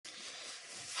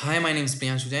Hi, my name is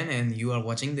Priyanshu Jain and you are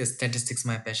watching the Statistics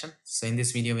My Passion. So in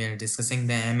this video, we are discussing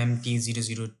the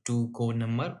MMT002 code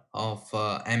number of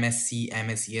MSc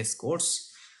MSES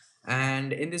course.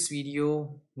 And in this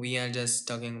video, we are just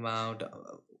talking about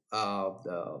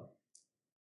the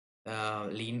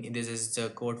this is the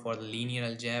code for the linear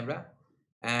algebra.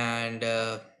 And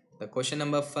the question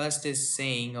number first is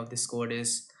saying of this code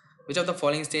is which of the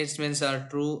following statements are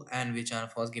true and which are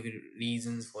false. Give you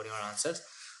reasons for your answers.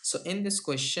 So in this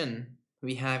question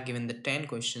we have given the 10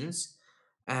 questions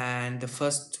and the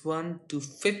first one to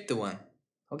fifth one.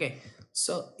 Okay,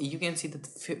 so you can see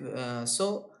that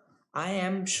so I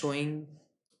am showing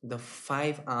the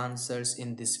five answers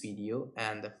in this video,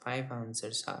 and the five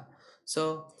answers are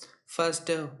so first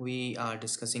we are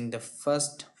discussing the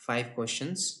first five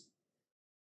questions.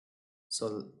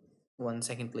 So 1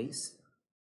 second please.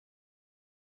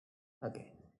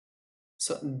 Okay,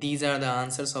 so these are the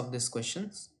answers of these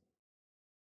questions.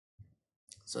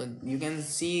 So you can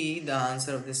see the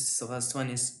answer of this first one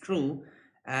is true,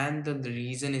 and the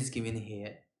reason is given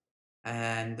here,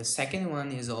 and the second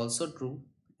one is also true,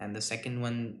 and the second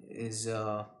one is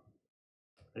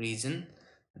reason,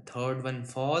 the third one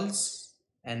false,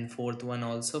 and fourth one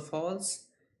also false,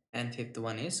 and fifth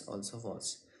one is also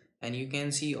false. And you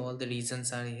can see all the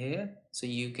reasons are here, so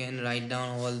you can write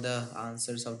down all the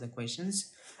answers of the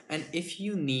questions. And if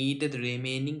you need the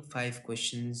remaining five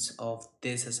questions of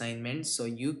this assignment, so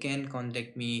you can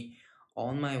contact me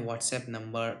on my WhatsApp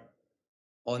number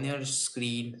on your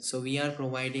screen. So we are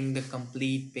providing the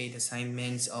complete paid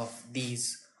assignments of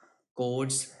these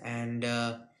codes and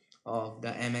of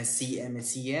the MSc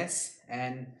MSES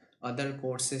and other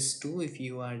courses too if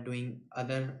you are doing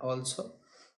other also.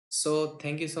 So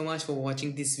thank you so much for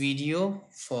watching this video.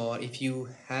 For if you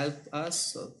help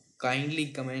us, so kindly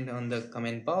comment on the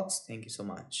comment box. Thank you so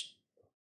much.